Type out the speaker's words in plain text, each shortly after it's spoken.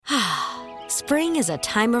Spring is a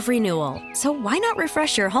time of renewal, so why not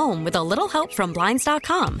refresh your home with a little help from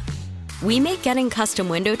Blinds.com? We make getting custom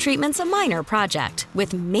window treatments a minor project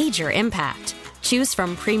with major impact. Choose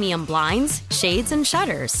from premium blinds, shades, and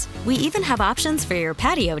shutters. We even have options for your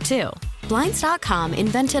patio, too. Blinds.com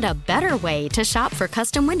invented a better way to shop for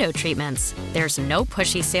custom window treatments. There's no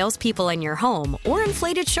pushy salespeople in your home or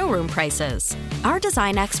inflated showroom prices. Our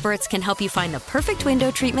design experts can help you find the perfect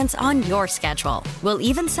window treatments on your schedule. We'll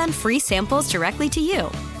even send free samples directly to you.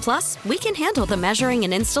 Plus, we can handle the measuring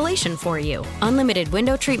and installation for you. Unlimited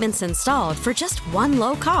window treatments installed for just one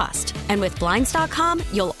low cost. And with Blinds.com,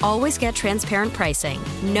 you'll always get transparent pricing.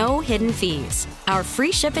 No hidden fees. Our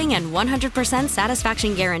free shipping and 100%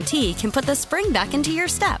 satisfaction guarantee can put the spring back into your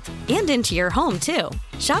step and into your home, too.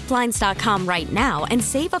 Shop Blinds.com right now and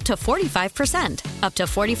save up to 45%. Up to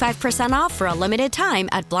 45% off for a limited time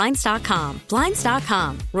at Blinds.com.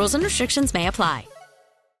 Blinds.com. Rules and restrictions may apply.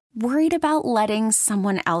 Worried about letting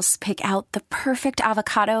someone else pick out the perfect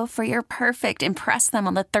avocado for your perfect impress them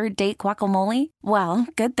on the third date guacamole? Well,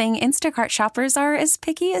 good thing Instacart shoppers are as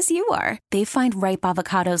picky as you are. They find ripe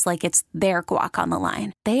avocados like it's their guac on the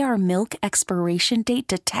line. They are milk expiration date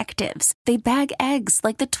detectives. They bag eggs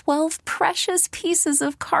like the 12 precious pieces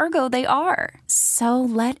of cargo they are. So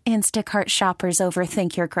let Instacart shoppers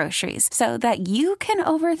overthink your groceries so that you can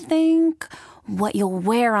overthink what you'll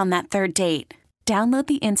wear on that third date. Download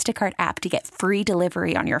the Instacart app to get free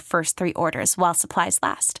delivery on your first 3 orders while supplies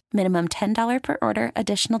last. Minimum $10 per order.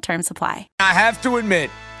 Additional terms apply. I have to admit,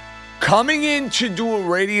 coming in to do a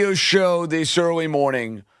radio show this early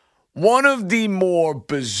morning, one of the more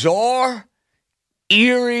bizarre,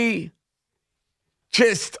 eerie,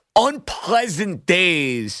 just unpleasant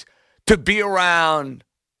days to be around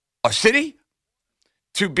our city,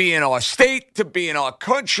 to be in our state, to be in our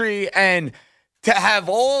country, and to have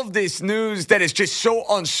all of this news that is just so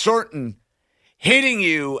uncertain hitting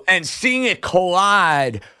you and seeing it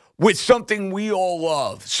collide with something we all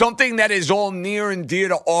love, something that is all near and dear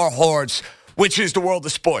to our hearts, which is the world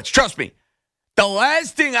of sports. Trust me, the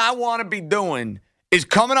last thing I want to be doing is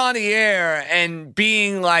coming on the air and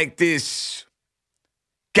being like this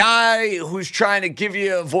guy who's trying to give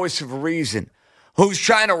you a voice of reason, who's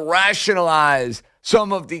trying to rationalize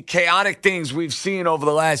some of the chaotic things we've seen over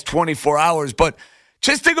the last 24 hours. But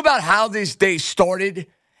just think about how this day started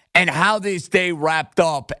and how this day wrapped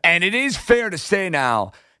up. And it is fair to say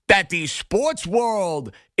now that the sports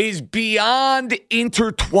world is beyond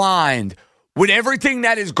intertwined with everything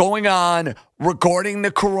that is going on regarding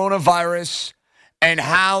the coronavirus and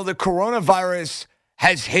how the coronavirus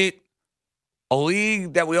has hit a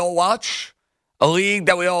league that we all watch, a league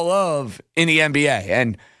that we all love in the NBA.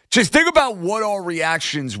 And just think about what our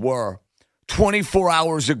reactions were 24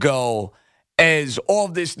 hours ago as all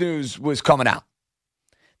of this news was coming out.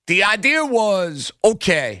 The idea was,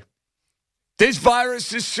 okay, this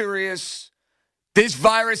virus is serious. This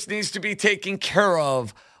virus needs to be taken care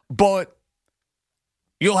of, but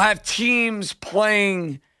you'll have teams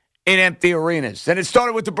playing in empty arenas. And it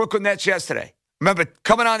started with the Brooklyn Nets yesterday. Remember,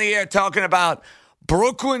 coming on the air talking about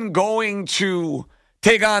Brooklyn going to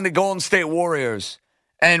take on the Golden State Warriors.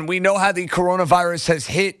 And we know how the coronavirus has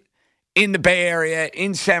hit in the Bay Area,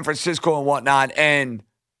 in San Francisco and whatnot. And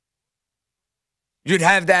you'd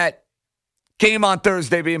have that game on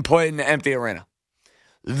Thursday being played in an empty arena.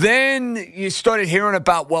 Then you started hearing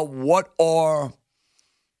about, well, what are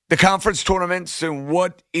the conference tournaments and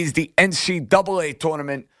what is the NCAA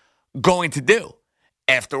tournament going to do?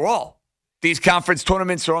 After all, these conference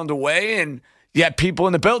tournaments are underway and you have people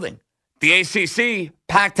in the building. The ACC,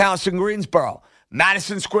 packed house in Greensboro.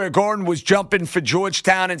 Madison Square Garden was jumping for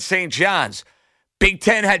Georgetown and St. John's. Big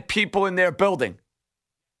Ten had people in their building.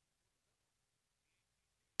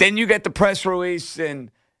 Then you get the press release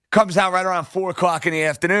and comes out right around 4 o'clock in the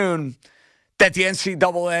afternoon that the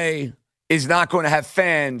NCAA is not going to have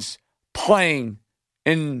fans playing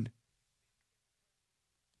in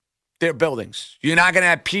their buildings. You're not going to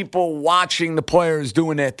have people watching the players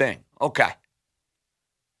doing their thing. Okay.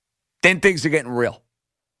 Then things are getting real.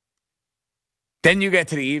 Then you get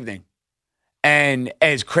to the evening. And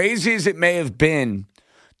as crazy as it may have been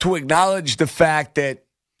to acknowledge the fact that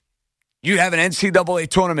you have an NCAA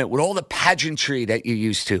tournament with all the pageantry that you're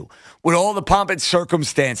used to, with all the pomp and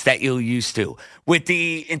circumstance that you're used to, with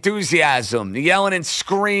the enthusiasm, the yelling and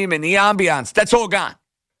screaming, the ambiance, that's all gone.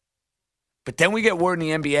 But then we get word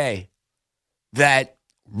in the NBA that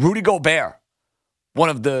Rudy Gobert, one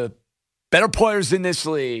of the better players in this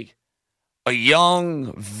league, a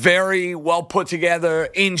young, very well put together,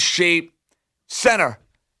 in shape center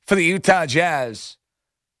for the Utah Jazz,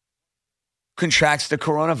 contracts the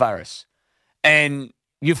coronavirus. And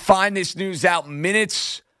you find this news out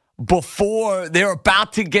minutes before they're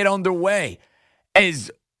about to get underway.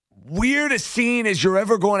 As weird a scene as you're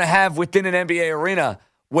ever going to have within an NBA arena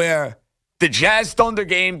where the Jazz Thunder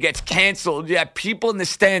game gets canceled. You have people in the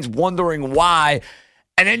stands wondering why.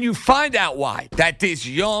 And then you find out why. That this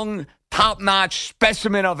young, top-notch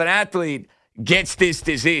specimen of an athlete gets this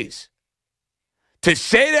disease. To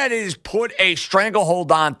say that it has put a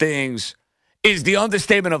stranglehold on things is the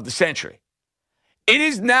understatement of the century. It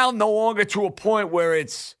is now no longer to a point where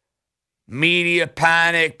it's media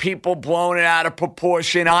panic, people blowing it out of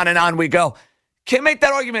proportion, on and on we go. Can't make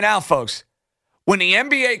that argument out, folks. When the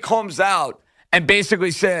NBA comes out and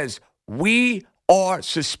basically says, we are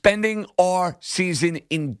suspending our season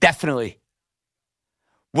indefinitely,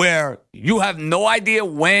 where you have no idea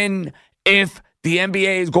when, if the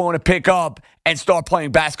NBA is going to pick up and start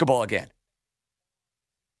playing basketball again.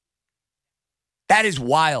 That is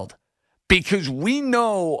wild, because we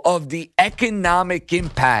know of the economic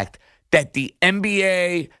impact that the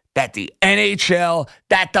NBA, that the NHL,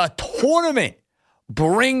 that the tournament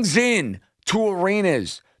brings in to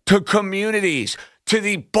arenas, to communities, to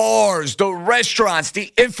the bars, the restaurants,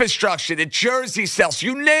 the infrastructure, the jersey sales,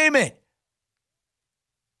 you name it.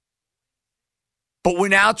 But we're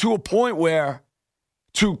now to a point where,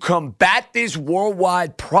 to combat this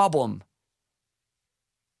worldwide problem,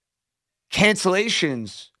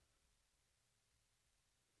 cancellations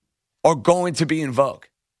are going to be in vogue.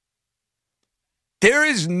 There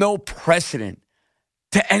is no precedent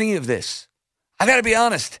to any of this. I got to be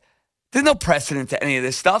honest. There's no precedent to any of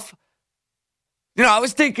this stuff. You know, I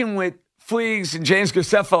was thinking with Fleegs and James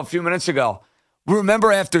Gusefo a few minutes ago.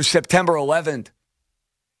 Remember after September 11th,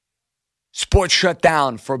 sports shut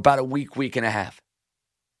down for about a week and a half.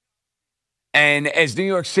 And as New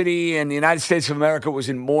York City and the United States of America was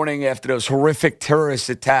in mourning after those horrific terrorist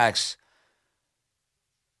attacks,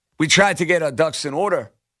 we tried to get our ducks in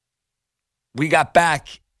order. We got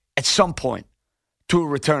back at some point to a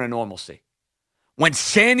return of normalcy. When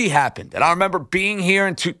Sandy happened, and I remember being here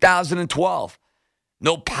in 2012,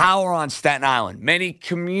 no power on Staten Island. Many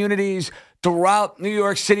communities throughout New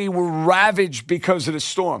York City were ravaged because of the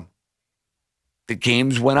storm. The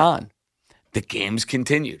games went on. The games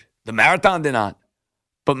continued. The marathon did not,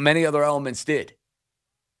 but many other elements did.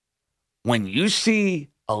 When you see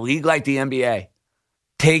a league like the NBA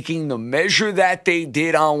taking the measure that they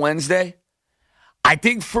did on Wednesday, I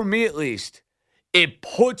think for me at least, it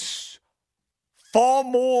puts far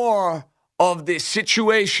more of this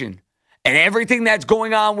situation and everything that's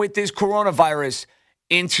going on with this coronavirus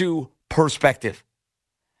into perspective.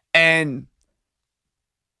 And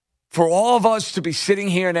for all of us to be sitting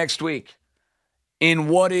here next week in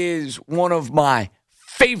what is one of my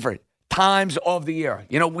favorite times of the year.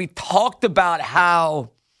 You know, we talked about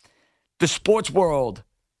how the sports world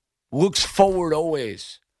looks forward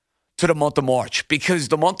always to the month of March, because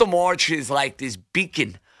the month of March is like this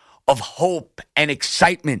beacon of hope and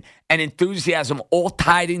excitement and enthusiasm all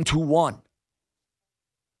tied into one.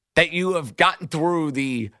 That you have gotten through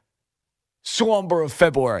the slumber of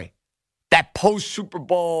February, that post-Super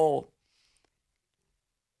Bowl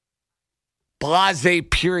blasé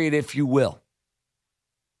period, if you will.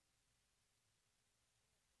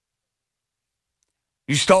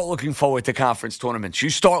 You start looking forward to conference tournaments. You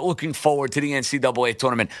start looking forward to the NCAA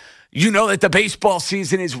tournament. You know that the baseball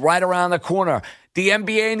season is right around the corner. The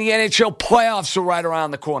NBA and the NHL playoffs are right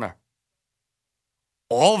around the corner.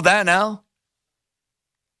 All of that now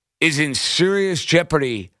is in serious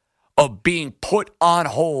jeopardy of being put on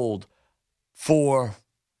hold for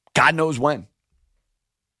God knows when.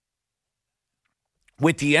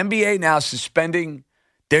 With the NBA now suspending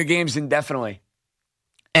their games indefinitely,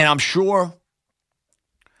 and I'm sure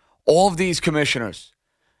all of these commissioners,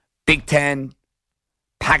 Big Ten,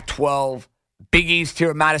 Pac-12, Big East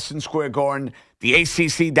here at Madison Square Garden, the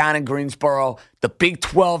ACC down in Greensboro, the Big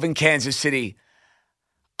 12 in Kansas City,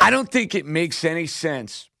 I don't think it makes any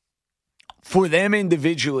sense for them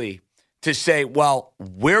individually to say, well,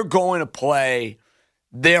 we're going to play,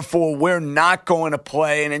 therefore we're not going to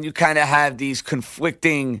play, and then you kind of have these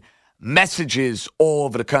conflicting messages all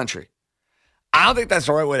over the country. I don't think that's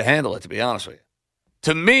the right way to handle it, to be honest with you.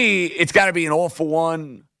 To me, it's got to be an all for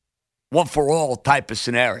one, one for all type of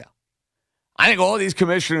scenario. I think all these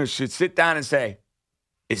commissioners should sit down and say,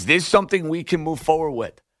 is this something we can move forward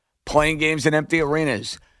with? Playing games in empty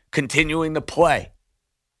arenas, continuing to play,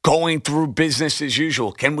 going through business as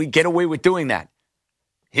usual. Can we get away with doing that?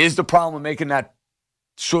 Here's the problem with making that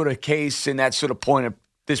sort of case and that sort of point at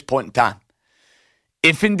this point in time.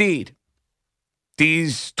 If indeed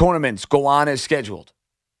these tournaments go on as scheduled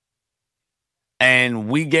and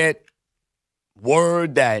we get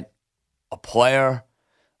word that a player,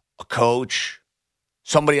 a coach,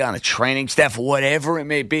 somebody on a training staff, whatever it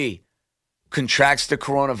may be, contracts the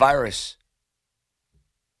coronavirus,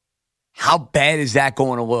 how bad is that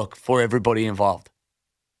going to look for everybody involved?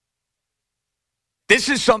 This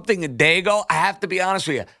is something a day ago, I have to be honest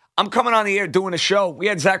with you. I'm coming on the air doing a show. We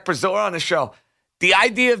had Zach Braziller on the show. The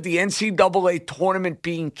idea of the NCAA tournament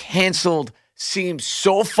being canceled seems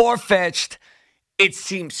so far-fetched. It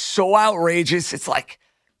seems so outrageous. It's like,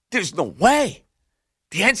 there's no way.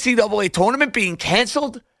 The NCAA tournament being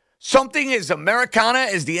canceled? Something as Americana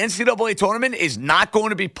as the NCAA tournament is not going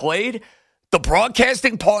to be played? The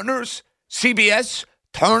broadcasting partners, CBS,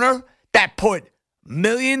 Turner, that put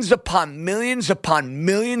millions upon millions upon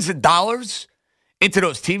millions of dollars into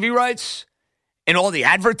those TV rights and all the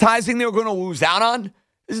advertising they were going to lose out on,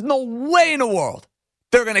 there's no way in the world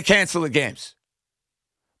they're going to cancel the games.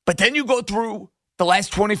 But then you go through the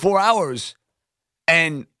last 24 hours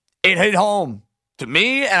and it hit home to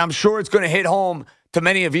me, and I'm sure it's going to hit home to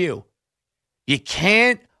many of you. You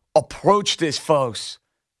can't approach this, folks,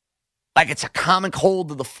 like it's a common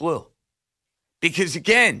cold of the flu. Because,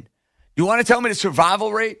 again, you want to tell me the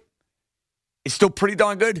survival rate is still pretty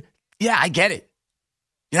darn good? Yeah, I get it.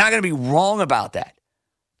 You're not going to be wrong about that.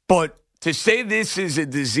 But to say this is a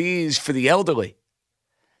disease for the elderly,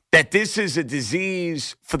 that this is a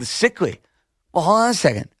disease for the sickly, well, hold on a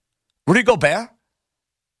second. Rudy Gobert?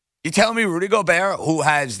 You telling me Rudy Gobert, who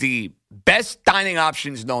has the best dining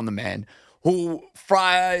options known to man, who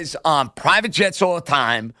flies on private jets all the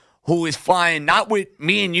time, who is flying not with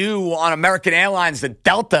me and you on American Airlines, the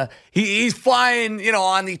Delta. He's flying,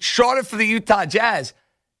 on the charter for the Utah Jazz,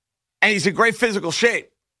 and he's in great physical shape.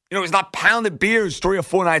 He's not pounding beers 3 or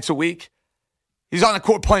 4 nights a week. He's on the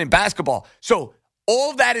court playing basketball. So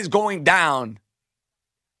all of that is going down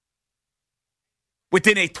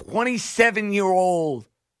within a 27-year-old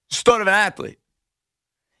stud of an athlete.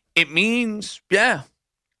 It means,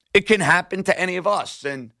 it can happen to any of us.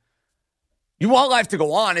 And you want life to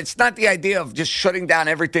go on. It's not the idea of just shutting down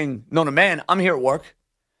everything known to man. I'm here at work.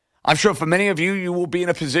 I'm sure for many of you, you will be in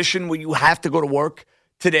a position where you have to go to work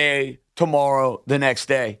today, tomorrow, the next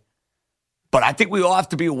day. But I think we all have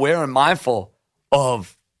to be aware and mindful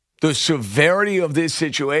of the severity of this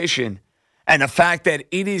situation and the fact that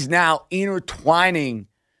it is now intertwining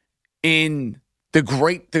in the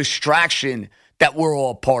great distraction that we're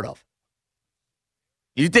all part of.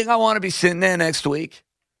 You think I want to be sitting there next week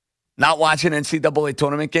not watching NCAA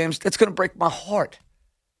tournament games? That's going to break my heart.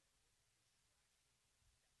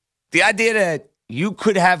 The idea that you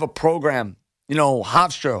could have a program,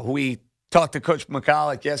 Hofstra, who we talked to Coach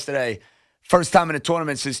McCulloch yesterday, first time in a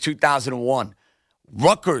tournament since 2001.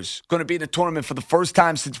 Rutgers going to be in the tournament for the first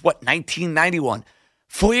time since, 1991.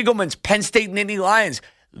 Fliegelman's Penn State and Nittany Lions.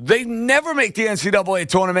 They never make the NCAA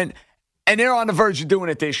tournament, and they're on the verge of doing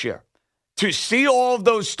it this year. To see all of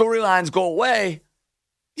those storylines go away,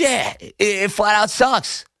 it flat out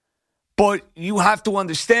sucks. But you have to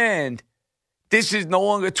understand, this is no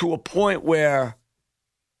longer to a point where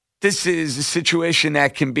this is a situation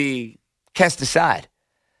that can be cast aside.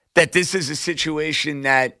 That this is a situation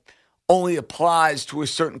that only applies to a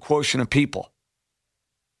certain quotient of people.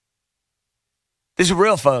 This is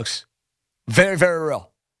real, folks. Very, very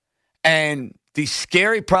real. And the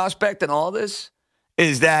scary prospect in all this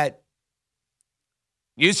is that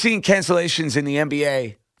you're seeing cancellations in the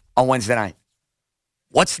NBA on Wednesday night.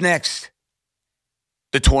 What's next?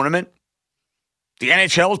 The tournament? The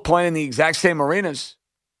NHL is playing in the exact same arenas.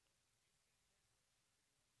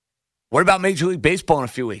 What about Major League Baseball in a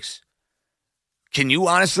few weeks? Can you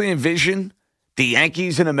honestly envision the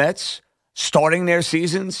Yankees and the Mets starting their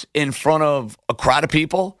seasons in front of a crowd of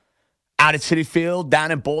people out at Citi Field,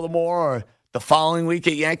 down in Baltimore, or the following week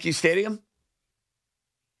at Yankee Stadium?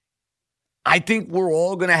 I think we're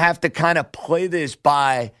all going to have to kind of play this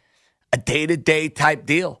by a day-to-day type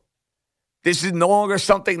deal. This is no longer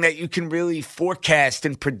something that you can really forecast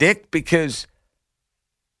and predict, because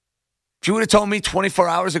if you would have told me 24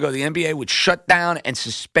 hours ago the NBA would shut down and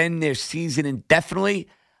suspend their season indefinitely,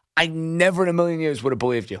 I never in a million years would have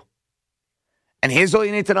believed you. And here's all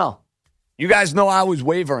you need to know. You guys know I was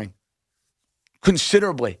wavering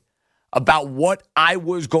considerably about what I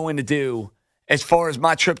was going to do as far as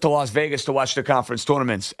my trip to Las Vegas to watch the conference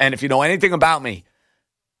tournaments. And if you know anything about me,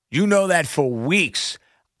 you know that for weeks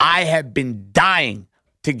I have been dying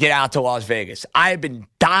to get out to Las Vegas. I have been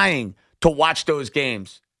dying to watch those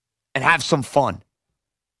games and have some fun.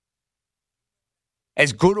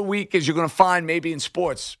 As good a week as you're going to find maybe in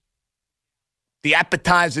sports, the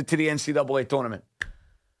appetizer to the NCAA tournament.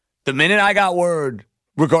 The minute I got word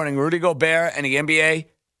regarding Rudy Gobert and the NBA,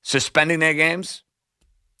 suspending their games,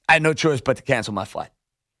 I had no choice but to cancel my flight.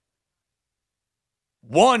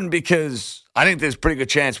 One, because I think there's a pretty good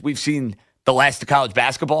chance we've seen the last of college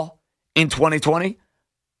basketball in 2020.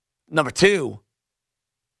 Number two,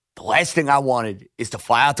 the last thing I wanted is to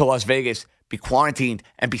fly out to Las Vegas, be quarantined,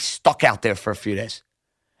 and be stuck out there for a few days.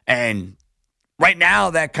 And right now,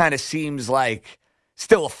 that kind of seems like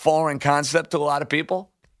still a foreign concept to a lot of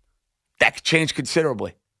people. That could change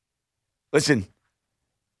considerably. Listen,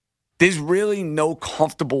 there's really no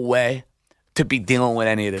comfortable way to be dealing with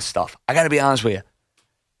any of this stuff. I got to be honest with you.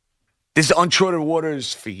 This is uncharted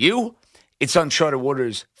waters for you. It's uncharted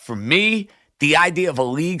waters for me. The idea of a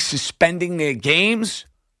league suspending their games,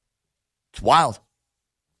 it's wild.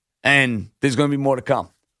 And there's going to be more to come.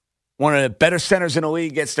 One of the better centers in the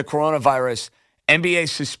league gets the coronavirus. NBA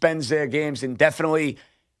suspends their games indefinitely.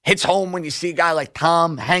 Hits home when you see a guy like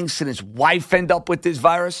Tom Hanks and his wife end up with this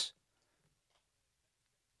virus.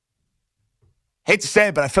 Hate to say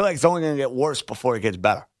it, but I feel like it's only going to get worse before it gets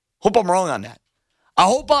better. Hope I'm wrong on that. I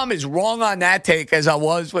hope I'm as wrong on that take as I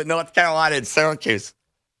was with North Carolina and Syracuse.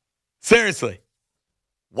 Seriously.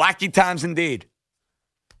 Wacky times indeed.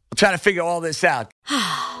 We'll try to figure all this out.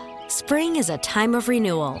 Spring is a time of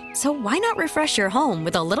renewal, so why not refresh your home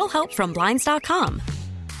with a little help from Blinds.com?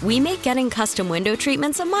 We make getting custom window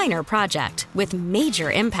treatments a minor project with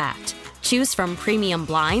major impact. Choose from premium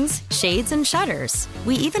blinds, shades, and shutters.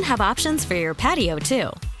 We even have options for your patio, too.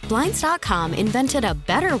 Blinds.com invented a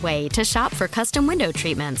better way to shop for custom window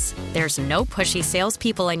treatments. There's no pushy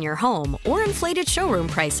salespeople in your home or inflated showroom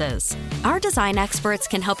prices. Our design experts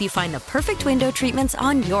can help you find the perfect window treatments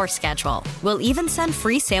on your schedule. We'll even send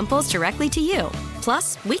free samples directly to you.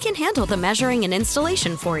 Plus, we can handle the measuring and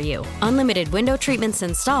installation for you. Unlimited window treatments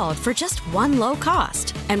installed for just one low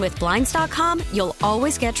cost. And with Blinds.com, you'll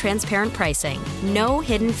always get transparent pricing. No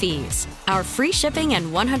hidden fees. Our free shipping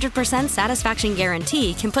and 100% satisfaction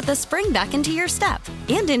guarantee can put the spring back into your step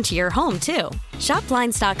and into your home, too. Shop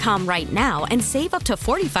Blinds.com right now and save up to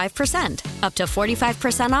 45%. Up to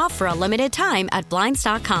 45% off for a limited time at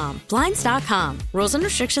Blinds.com. Blinds.com. Rules and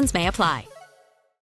restrictions may apply.